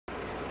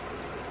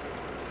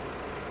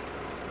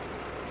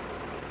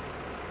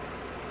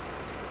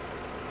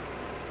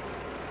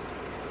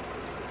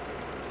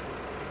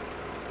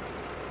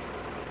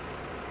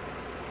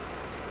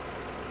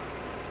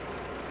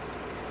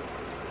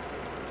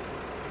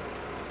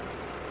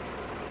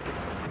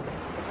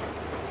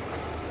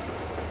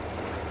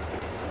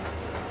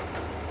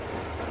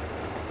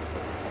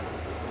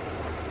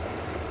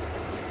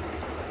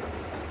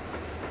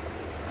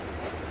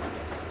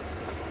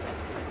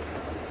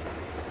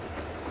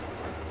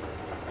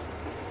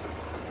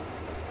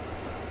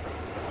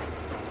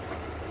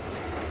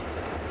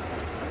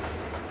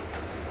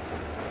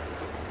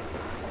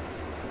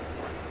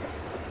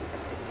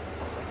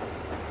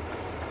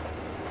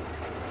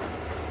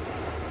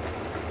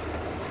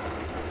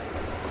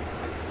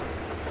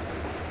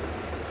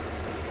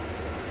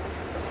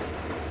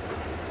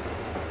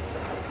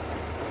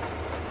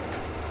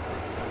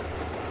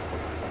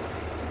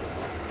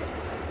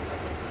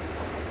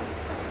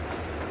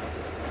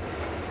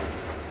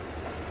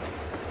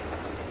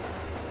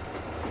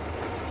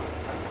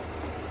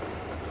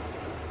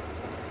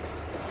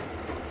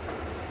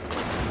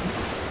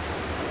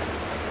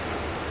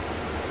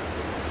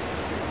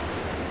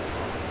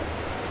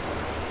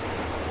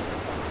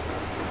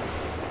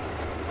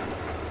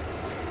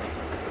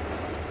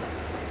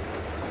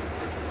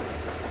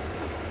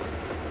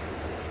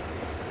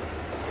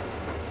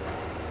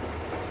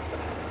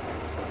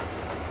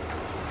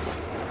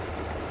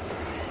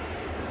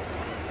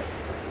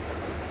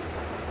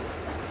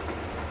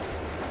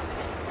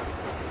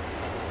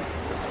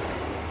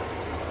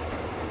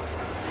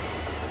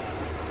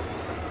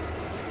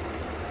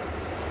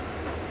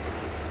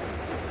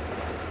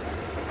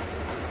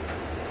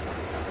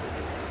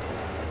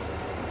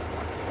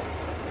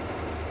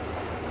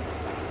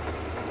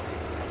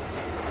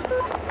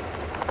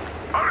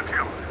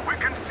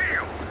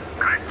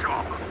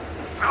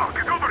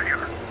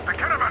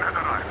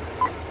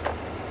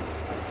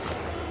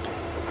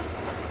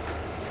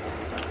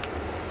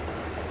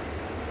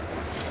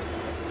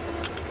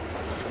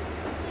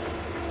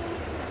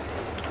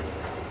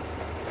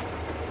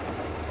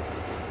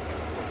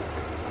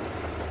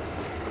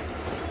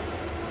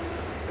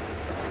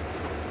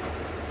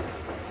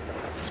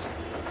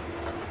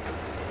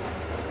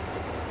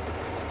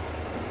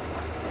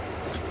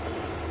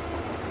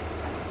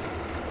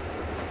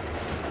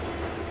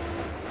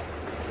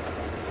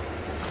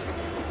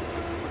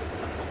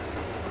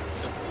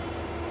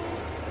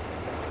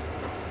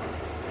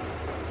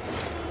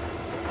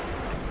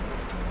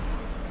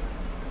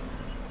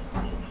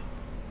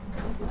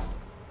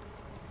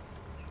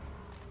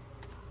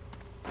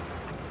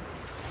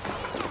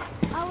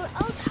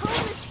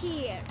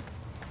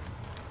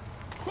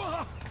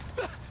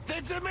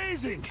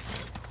amazing!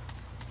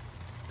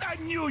 I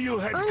knew you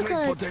had Uncle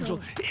great potential,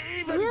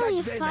 even will back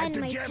you then find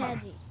at my the Gemma.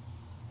 teddy?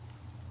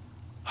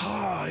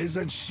 Ah,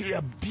 isn't she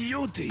a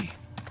beauty?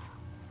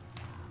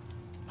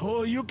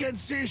 Oh, you can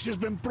see she's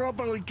been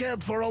properly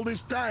cared for all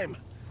this time.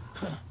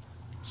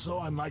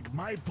 So unlike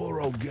my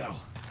poor old girl.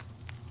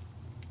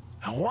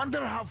 I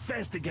wonder how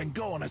fast it can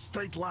go on a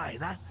straight line,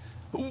 huh?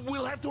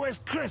 We'll have to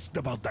ask Crest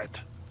about that.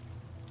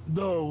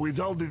 Though, with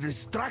all the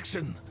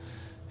distraction,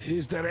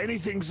 is there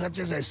anything such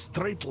as a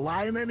straight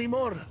line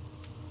anymore?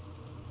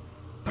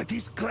 But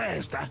this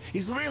Crest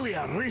is really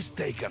a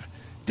risk-taker,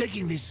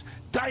 taking this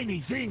tiny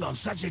thing on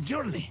such a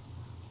journey.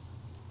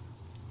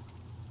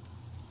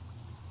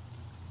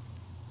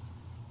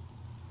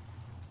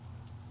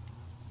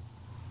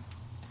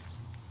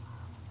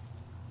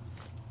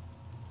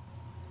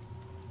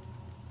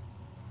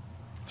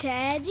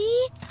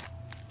 Teddy?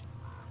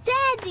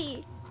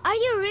 Teddy! Are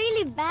you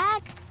really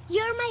back?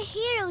 You're my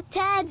hero,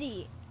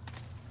 Teddy!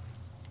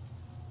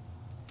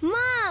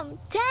 Mom!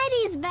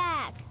 Teddy's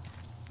back!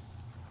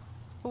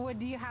 What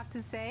do you have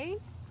to say?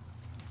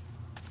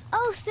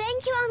 Oh,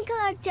 thank you, Uncle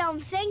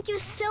Artyom. Thank you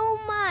so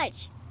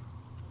much.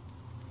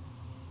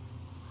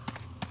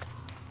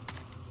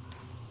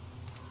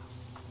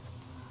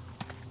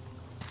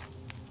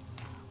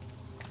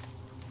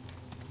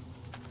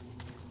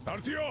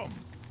 Artyom,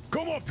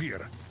 come up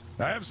here.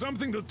 I have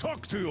something to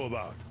talk to you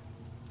about.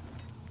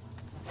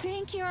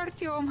 Thank you,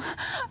 Artyom.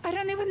 I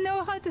don't even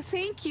know how to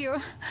thank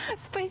you.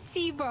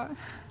 Спасибо.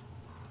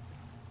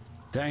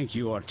 Thank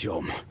you,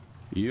 Artyom.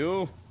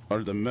 You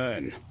are the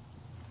man.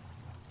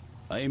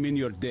 I am in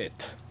your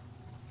debt.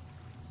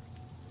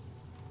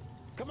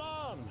 Come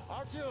on,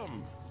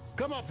 Artyom.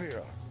 Come up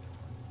here.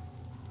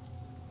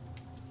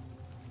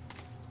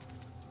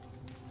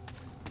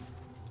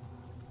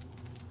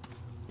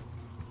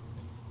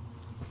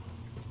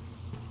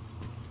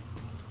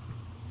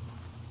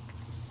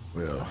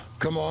 Well,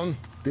 come on.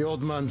 The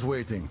old man's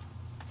waiting.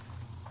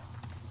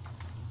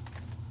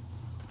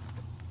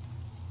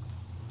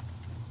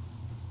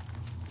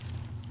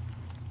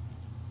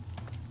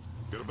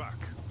 You're back.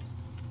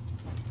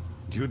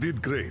 You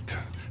did great.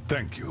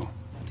 Thank you.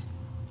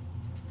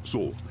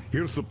 So,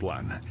 here's the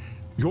plan.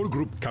 Your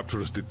group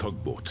captures the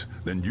tugboat.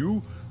 Then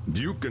you,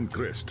 Duke, and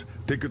Crest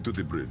take it to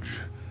the bridge.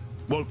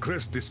 While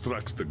Crest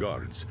distracts the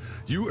guards,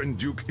 you and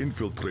Duke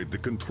infiltrate the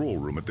control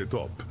room at the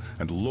top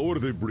and lower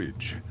the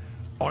bridge.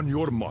 On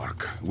your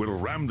mark, we'll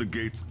ram the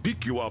gates,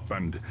 pick you up,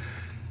 and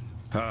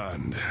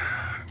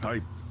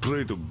I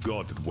pray to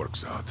God it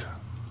works out.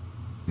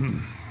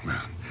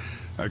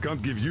 I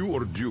can't give you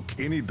or Duke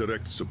any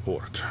direct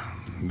support.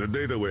 The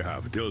data we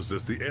have tells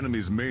us the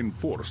enemy's main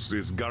force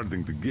is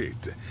guarding the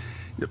gate.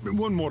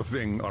 One more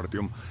thing,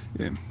 Artyom.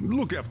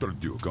 Look after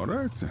Duke, all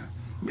right?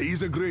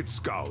 He's a great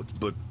scout,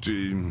 but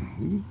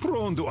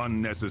prone to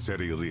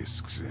unnecessary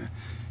risks.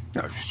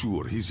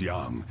 Sure, he's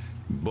young,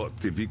 but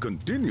if he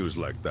continues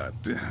like that,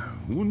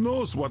 who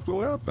knows what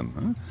will happen,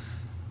 huh?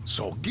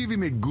 So give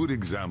him a good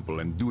example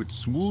and do it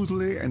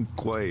smoothly and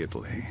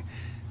quietly.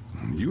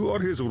 You are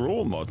his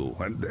role model,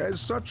 and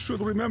as such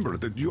should remember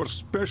that you're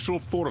special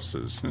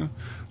forces,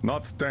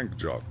 not tank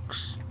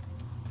jocks.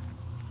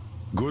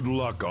 Good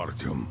luck,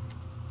 Artyom.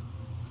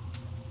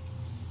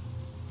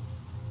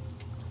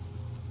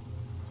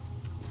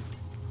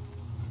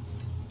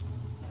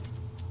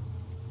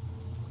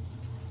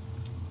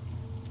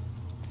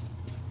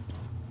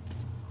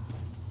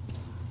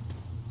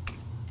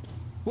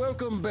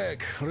 Welcome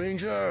back,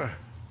 Ranger.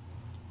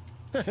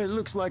 It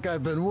looks like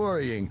I've been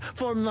worrying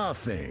for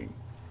nothing.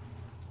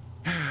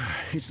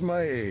 It's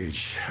my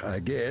age, I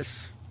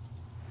guess.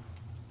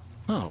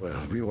 Oh,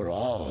 well, we were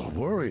all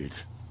worried.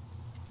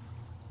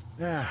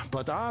 Yeah,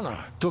 but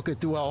Anna took it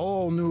to a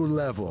whole new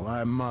level,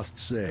 I must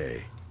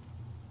say.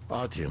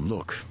 Artyom,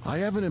 look, I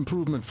have an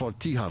improvement for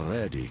Tihar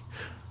ready.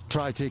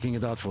 Try taking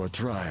it out for a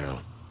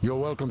trial. You're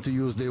welcome to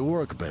use the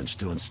workbench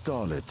to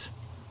install it.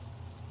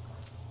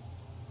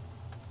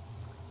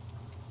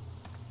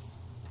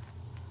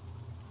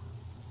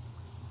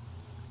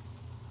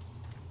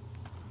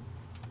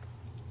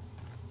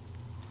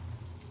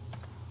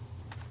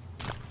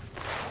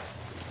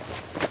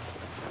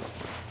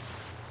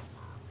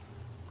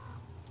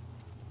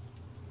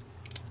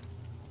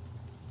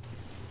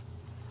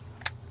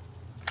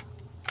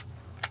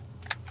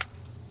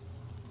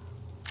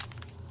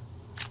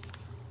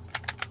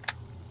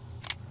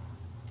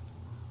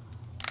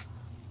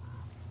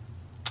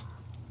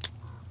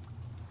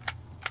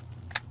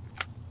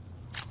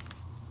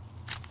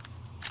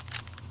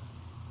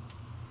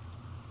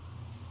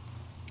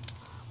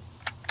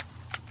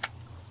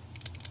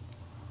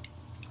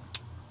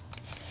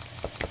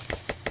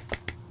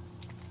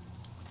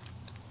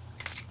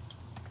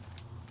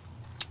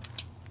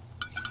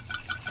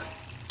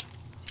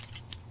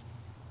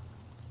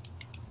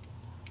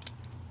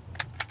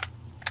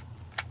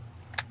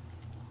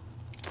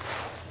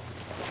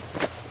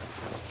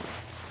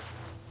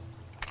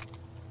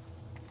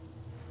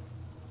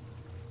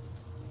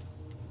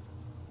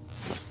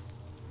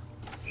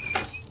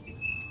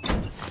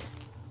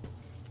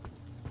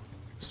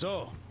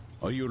 So,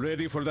 Are you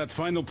ready for that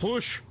final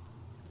push?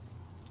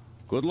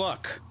 Good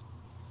luck.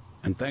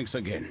 And thanks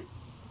again.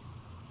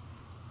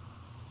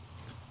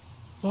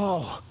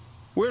 Oh,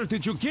 where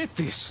did you get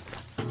this?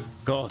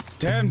 God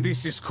damn,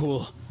 this is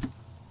cool.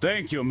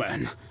 Thank you,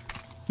 man.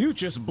 You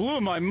just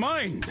blew my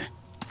mind.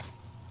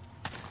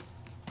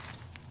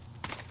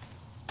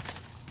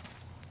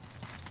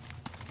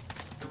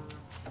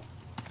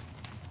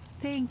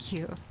 Thank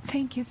you.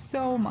 Thank you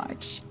so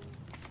much.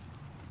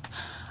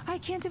 I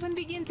can't even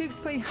begin to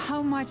explain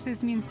how much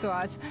this means to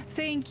us.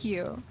 Thank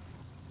you.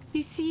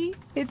 You see,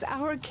 it's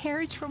our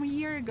carriage from a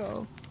year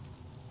ago.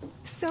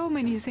 So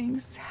many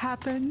things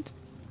happened.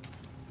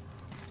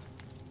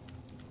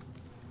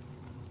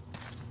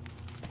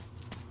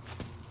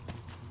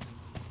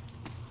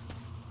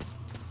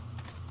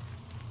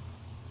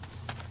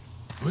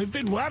 We've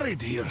been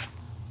worried here.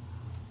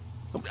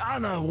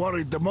 Anna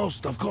worried the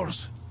most, of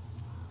course.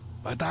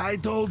 But I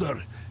told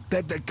her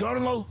that the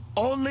Colonel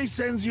only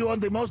sends you on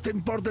the most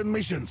important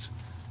missions,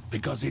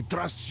 because he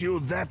trusts you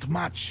that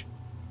much.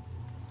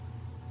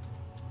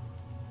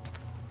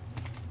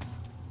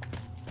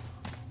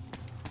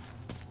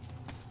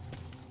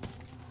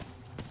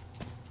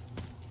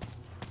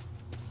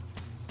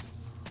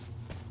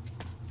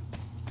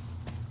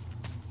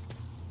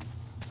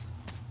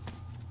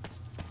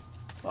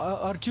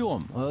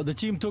 Artyom, the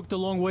team took the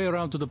long way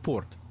around to the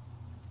port.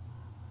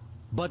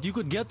 But you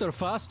could get there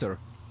faster.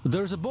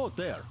 There's a boat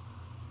there.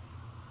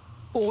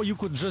 Or you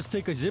could just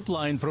take a zip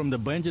line from the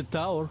bandit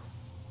tower.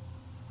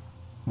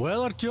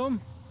 Well, Artyom,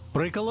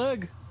 break a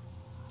leg.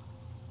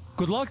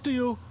 Good luck to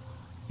you.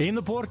 In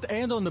the port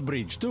and on the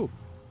bridge, too.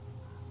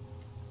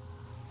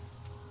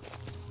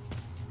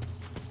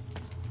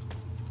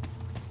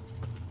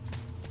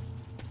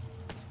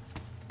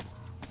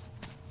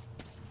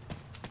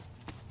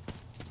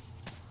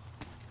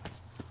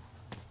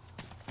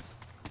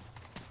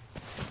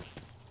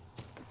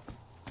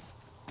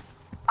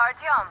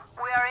 Artyom,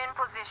 we are in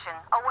position,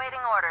 awaiting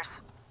orders.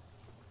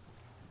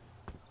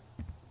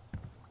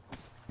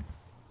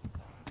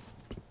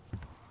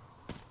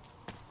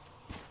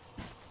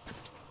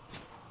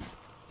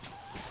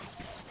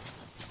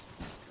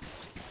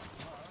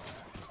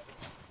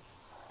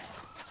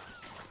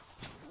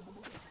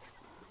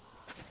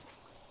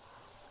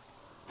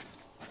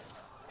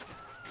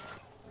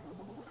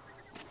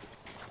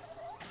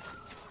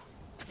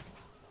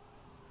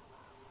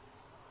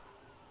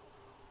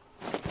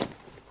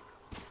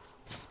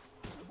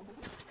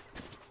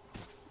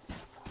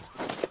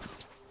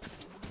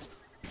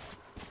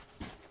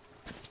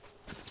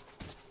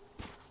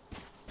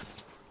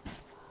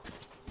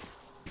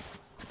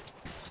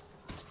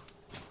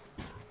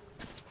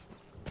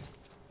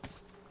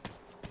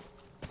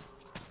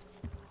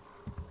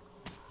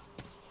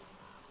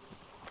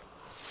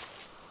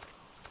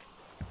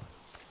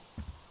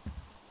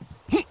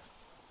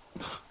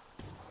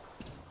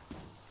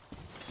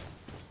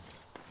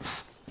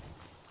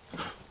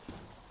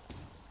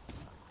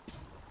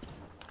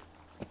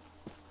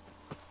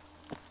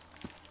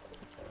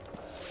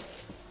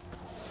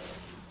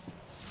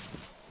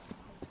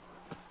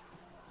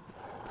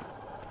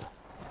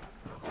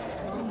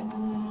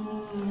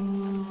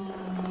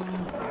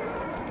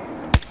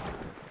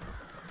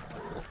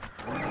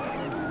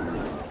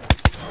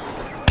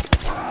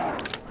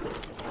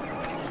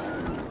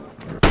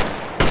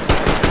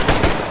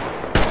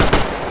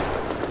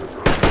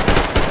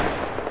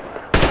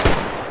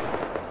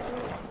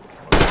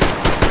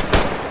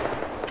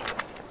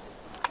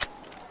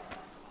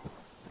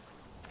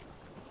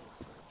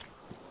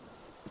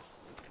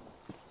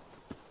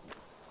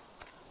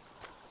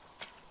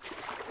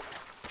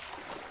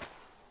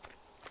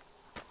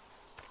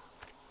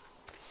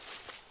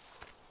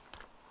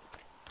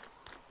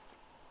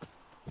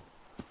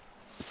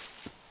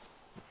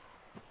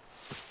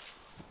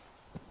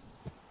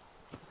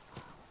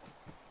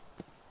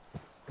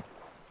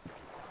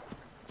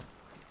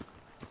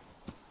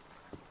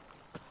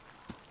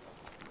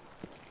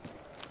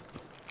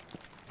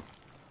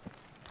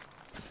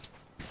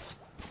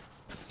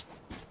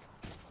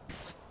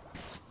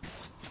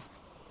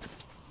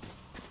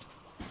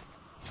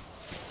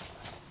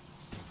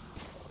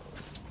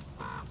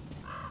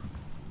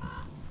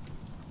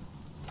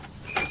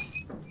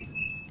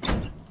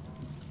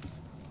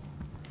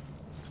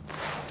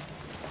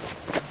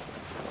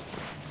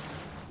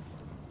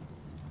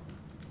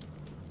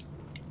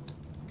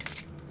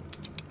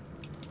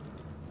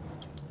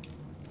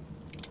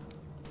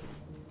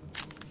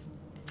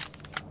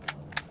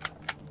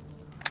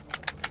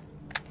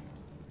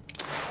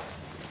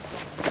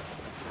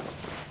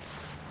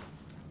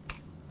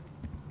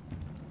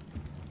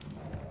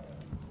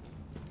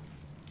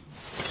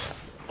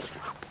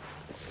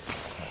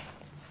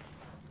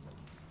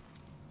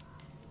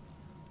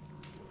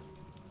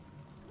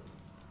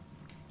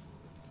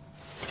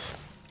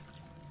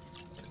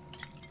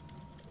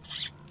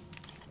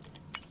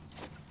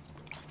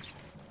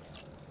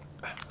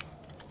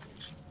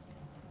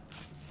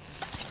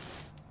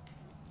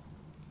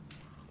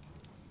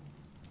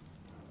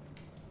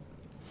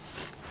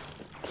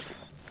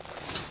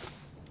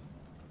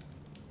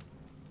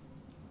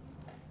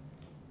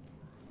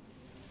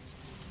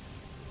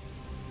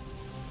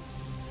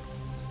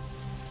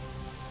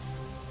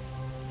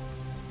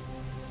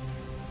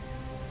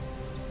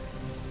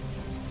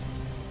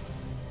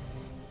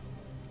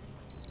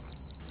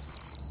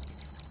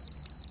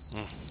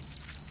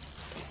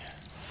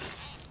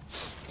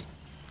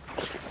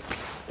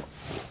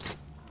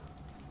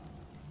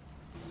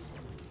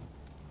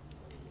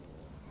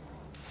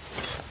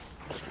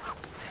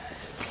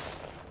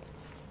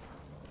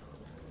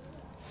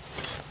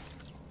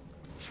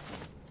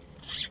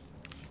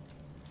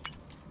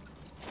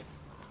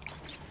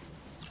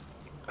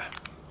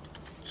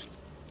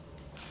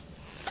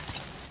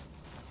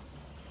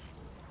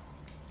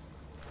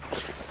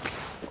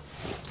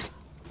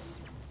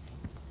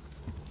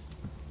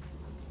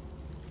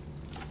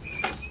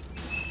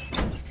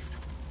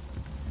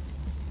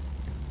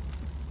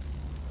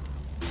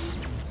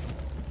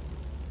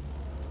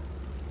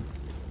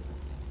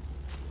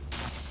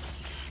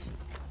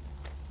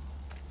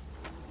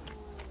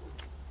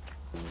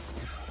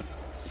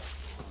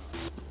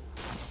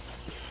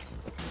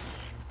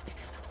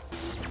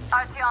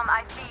 Artyom,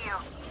 I see you.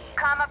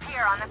 Come up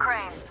here on the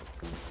crane.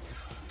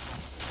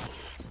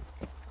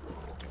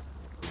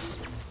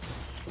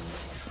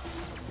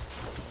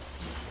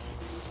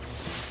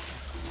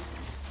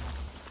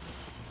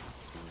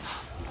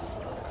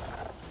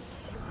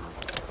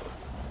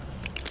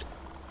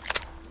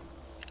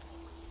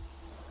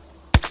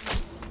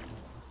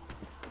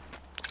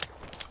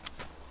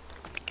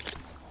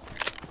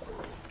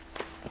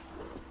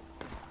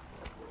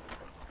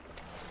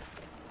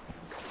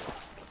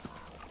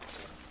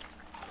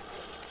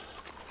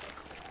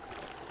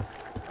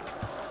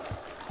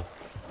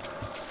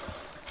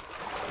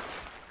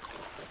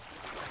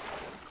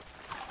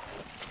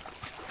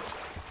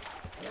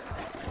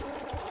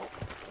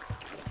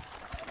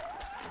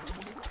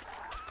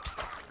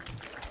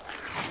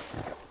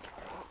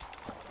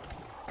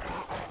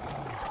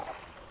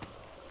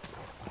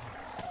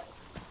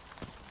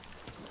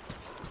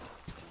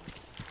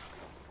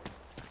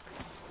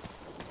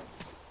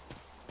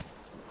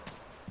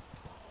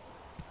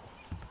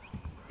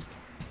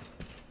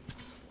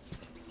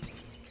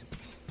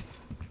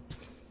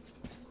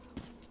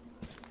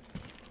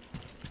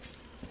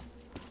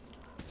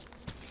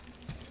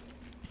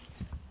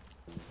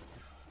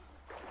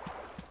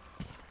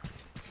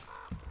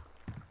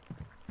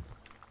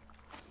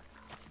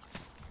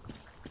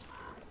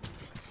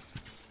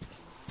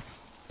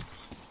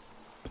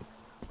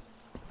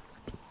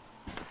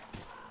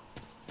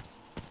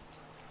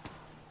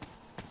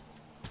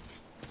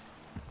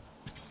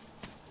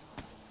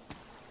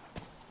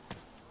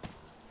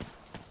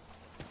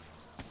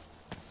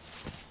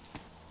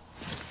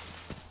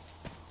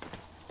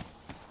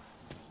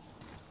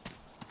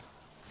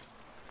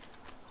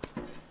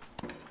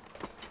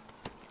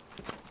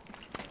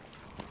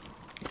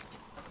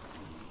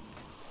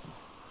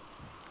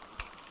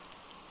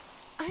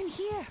 I'm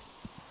here.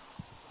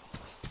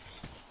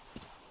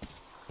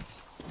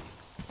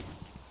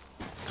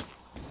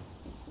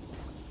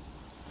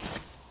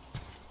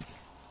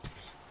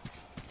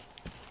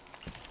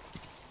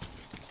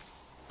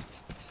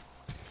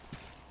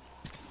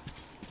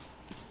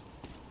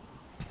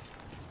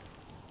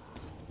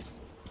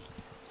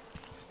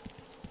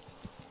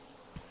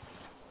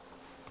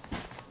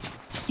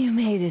 You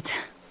made it.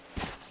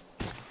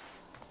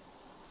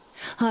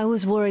 I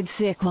was worried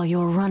sick while you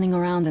were running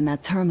around in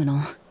that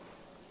terminal.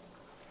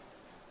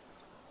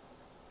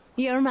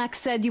 Yermak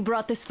said you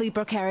brought the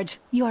sleeper carriage.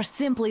 You are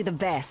simply the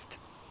best.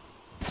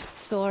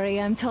 Sorry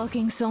I'm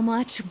talking so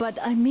much, but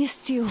I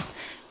missed you.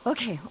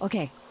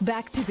 Okay,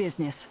 back to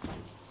business.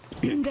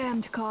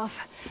 Damned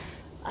cough.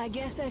 I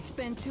guess I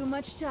spent too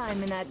much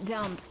time in that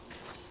dump.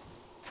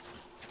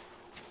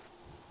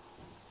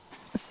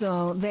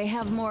 So, they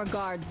have more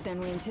guards than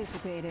we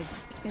anticipated.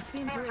 It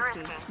seems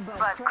risky,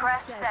 but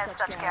Crest says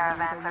such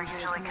caravans are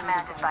usually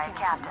commanded by a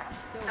captain.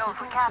 So if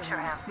we capture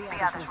him,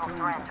 the others will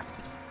surrender.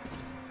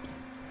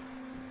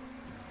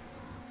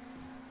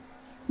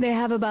 They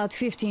have about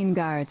 15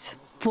 guards.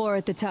 4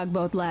 at the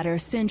tugboat ladder,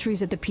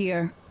 sentries at the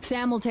pier.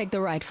 Sam will take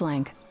the right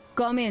flank.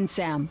 Come in,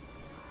 Sam.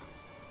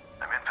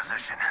 I'm in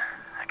position.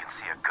 I can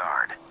see a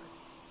guard.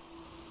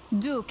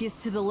 Duke is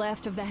to the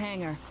left of the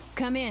hangar.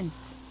 Come in.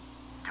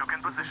 Duke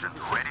in position,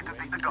 ready to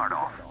take the guard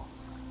off.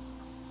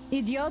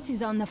 Idiot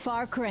is on the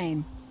far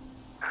crane.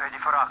 Ready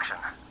for action.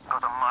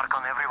 Got a mark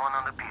on everyone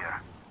on the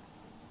pier.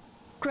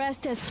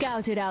 Crest has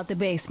scouted out the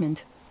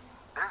basement.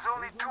 There's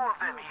only 2 of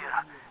them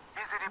here.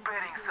 Busy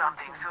repairing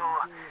something, so...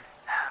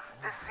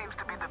 this seems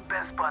to be the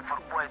best spot for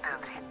quiet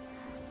entry.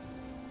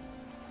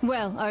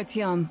 Well,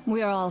 Artyom,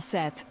 we are all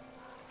set.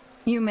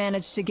 You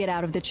managed to get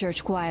out of the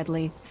church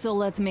quietly, so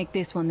let's make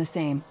this one the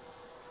same.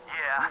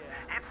 Yeah,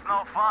 it's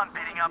no fun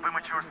beating up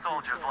immature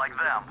soldiers like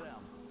them.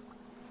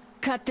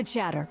 Cut the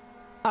chatter.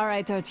 All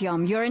right,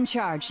 Artyom, you're in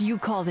charge. You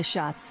call the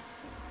shots.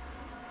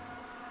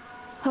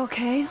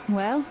 Okay,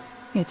 well,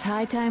 it's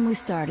high time we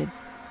started.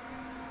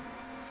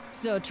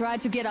 So try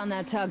to get on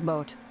that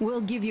tugboat.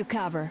 We'll give you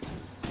cover.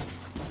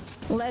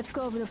 Let's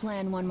go over the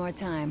plan one more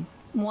time.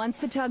 Once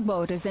the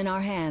tugboat is in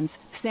our hands,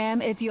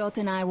 Sam, Idiot,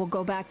 and I will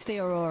go back to the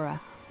Aurora,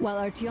 while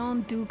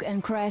Artyom, Duke,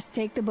 and Crest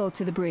take the boat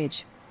to the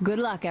bridge. Good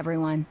luck,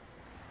 everyone.